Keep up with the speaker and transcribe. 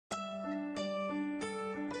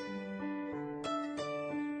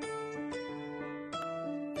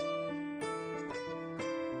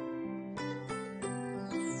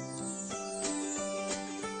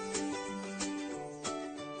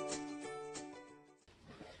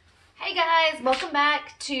Hey guys, welcome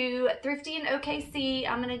back to Thrifty in OKC.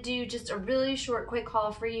 I'm going to do just a really short, quick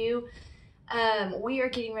haul for you. We are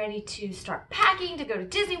getting ready to start packing to go to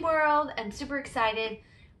Disney World. I'm super excited.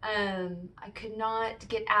 I could not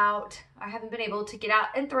get out. I haven't been able to get out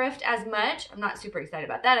and thrift as much. I'm not super excited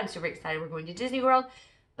about that. I'm super excited we're going to Disney World.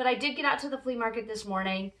 But I did get out to the flea market this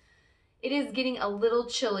morning. It is getting a little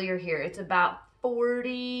chillier here. It's about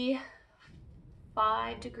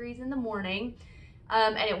 45 degrees in the morning.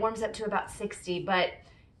 And it warms up to about 60, but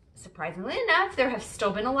surprisingly enough, there have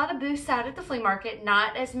still been a lot of booths out at the flea market,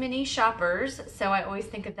 not as many shoppers. So I always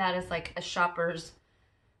think of that as like a shopper's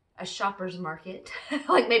market.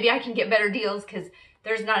 Like maybe I can get better deals because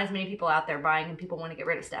there's not as many people out there buying and people want to get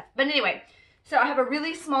rid of stuff. But anyway, so I have a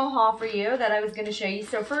really small haul for you that I was going to show you.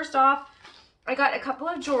 So first off, I got a couple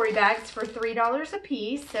of jewelry bags for $3 a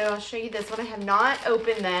piece. So I'll show you this one. I have not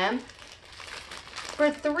opened them. For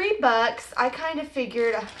 $3, I kind of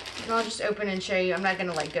figured, I'll just open and show you. I'm not going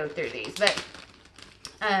to like go through these, but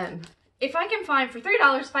if I can find, for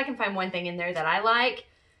 $3, if I can find one thing in there that I like,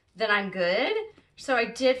 then I'm good. So I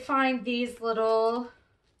did find these little,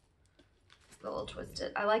 it's a little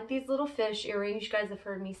twisted. I like these little fish earrings. You guys have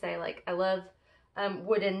heard me say, like, I love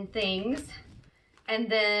wooden things. And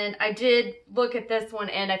then I did look at this one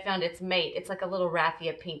and I found its mate. It's like a little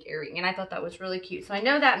raffia pink earring, and I thought that was really cute. So I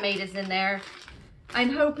know that mate is in there.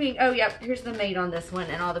 I'm hoping, oh yeah, here's the mate on this one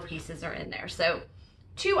and all the pieces are in there. So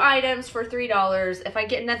 2 items for $3. If I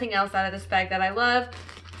get nothing else out of this bag that I loved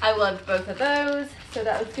both of those. So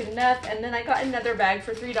that was good enough. And then I got another bag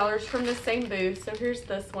for $3 from the same booth. So here's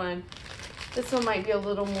this one. This one might be a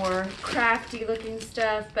little more crafty looking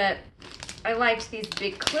stuff, but I liked these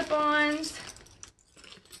big clip-ons.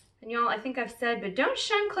 And y'all, I think I've said, but don't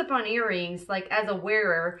shun clip-on earrings like as a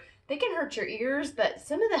wearer. They can hurt your ears, but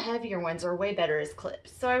some of the heavier ones are way better as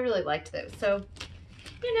clips. So I really liked those. So,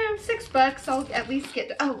 you know, $6, I'll at least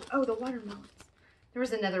get, oh, the watermelons. There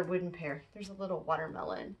was another wooden pair. There's a little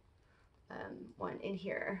watermelon one in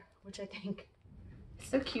here, which I think is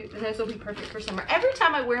so cute. And those will be perfect for summer. Every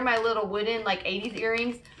time I wear my little wooden, like 80s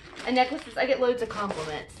earrings and necklaces, I get loads of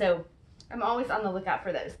compliments. So I'm always on the lookout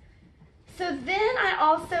for those. So then I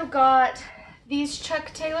also got these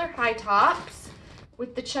Chuck Taylor high tops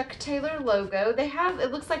with the Chuck Taylor logo. They have,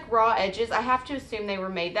 it looks like raw edges. I have to assume they were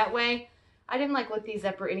made that way. I didn't like look these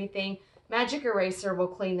up or anything. Magic Eraser will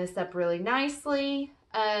clean this up really nicely.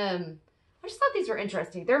 I just thought these were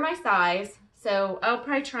interesting. They're my size, so I'll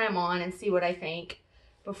probably try them on and see what I think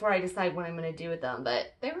before I decide what I'm going to do with them.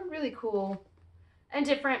 But they were really cool and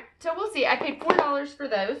different. So we'll see. I paid $4 for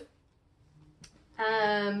those.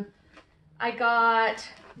 I got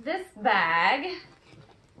this bag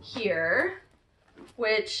here,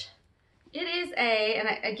 which it is and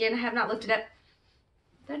again, I have not looked it up.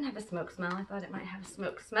 It doesn't have a smoke smell. I thought it might have a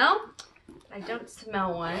smoke smell. I don't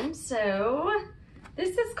smell one. So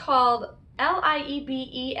this is called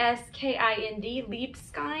Liebeskind,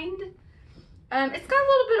 Liebskind. It's got a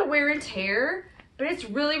little bit of wear and tear, but it's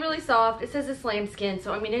really, really soft. It says it's lambskin,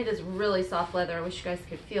 so I mean, it is really soft leather. I wish you guys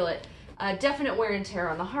could feel it. Definite wear and tear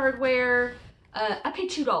on the hardware. I paid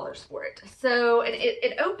 $2 for it. So, and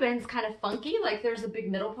it opens kind of funky, like there's a big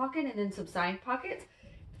middle pocket and then some side pockets.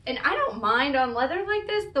 And I don't mind on leather like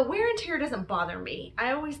this. The wear and tear doesn't bother me.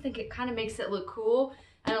 I always think it kind of makes it look cool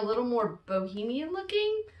and a little more bohemian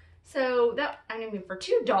looking. So that, I mean, for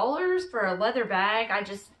 $2 for a leather bag, I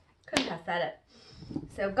just couldn't pass that up.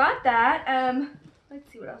 So got that. Let's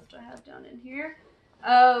see what else do I have down in here.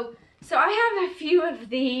 Oh, so I have a few of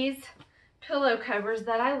these pillow covers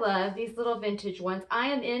that I love, these little vintage ones. I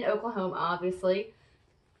am in Oklahoma, obviously.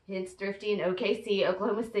 It's Thrifty in OKC,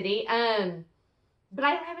 Oklahoma City. But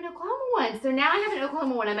I don't have an Oklahoma one. So now I have an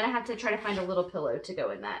Oklahoma one. I'm going to have to try to find a little pillow to go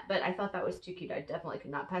in that. But I thought that was too cute. I definitely could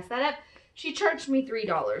not pass that up. She charged me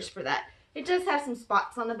 $3 for that. It does have some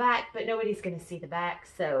spots on the back, but nobody's going to see the back.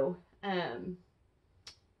 So I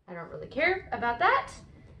don't really care about that.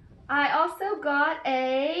 I also got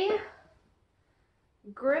a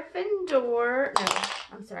Gryffindor, no,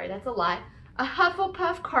 I'm sorry, that's a lie. A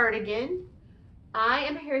Hufflepuff cardigan. I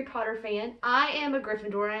am a Harry Potter fan. I am a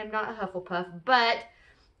Gryffindor. I am not a Hufflepuff, but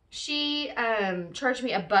she charged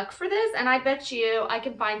me $1 for this, and I bet you I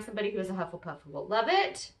can find somebody who is a Hufflepuff who will love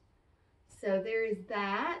it. So there is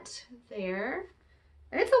that there.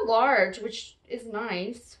 And it's a large, which is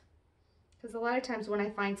nice. Because a lot of times when I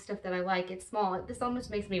find stuff that I like, it's small. This almost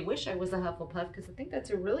makes me wish I was a Hufflepuff because I think that's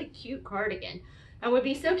a really cute cardigan. And would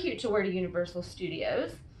be so cute to wear to Universal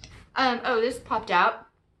Studios. Oh, this popped out.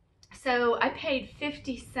 So I paid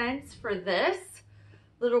 50 cents for this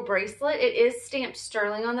little bracelet. It is stamped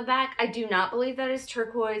sterling on the back. I do not believe that is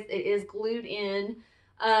turquoise. It is glued in.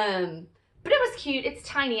 But it was cute. It's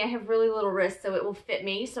tiny. I have really little wrists, so it will fit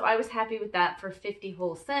me. So I was happy with that for 50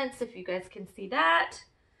 whole cents, if you guys can see that.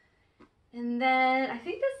 And then I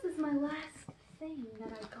think this is my last thing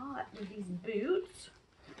that I got with these boots.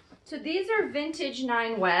 So these are vintage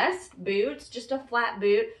 9 West boots, just a flat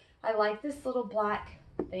boot. I like this little black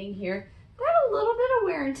thing here. Got a little bit of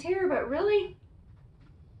wear and tear, but really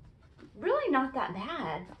not that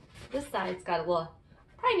bad. This side's got a little,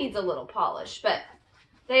 probably needs a little polish, but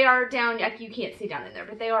they are down, like you can't see down in there,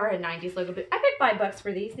 but they are a 90s logo boot. I paid $5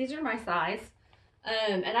 for these. These are my size.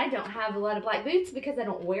 And I don't have a lot of black boots because I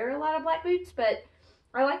don't wear a lot of black boots, but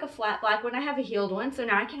I like a flat black one. I have a heeled one, so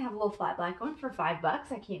now I can have a little flat black one for $5.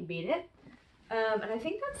 I can't beat it. And I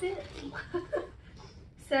think that's it.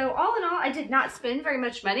 So all in all, I did not spend very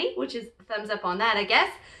much money, which is a thumbs up on that, I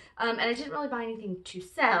guess. And I didn't really buy anything to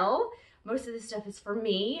sell. Most of this stuff is for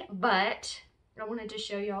me, but I wanted to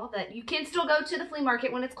show y'all that you can still go to the flea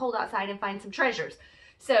market when it's cold outside and find some treasures.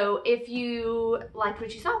 So if you liked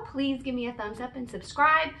what you saw, please give me a thumbs up and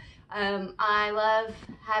subscribe. I love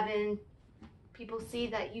having people see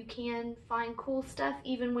that you can find cool stuff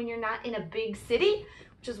even when you're not in a big city,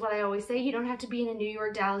 which is what I always say. You don't have to be in a New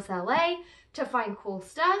York, Dallas, LA to find cool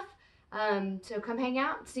stuff. So come hang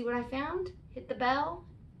out and see what I found. Hit the bell.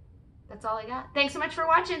 That's all I got. Thanks so much for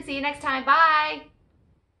watching. See you next time. Bye.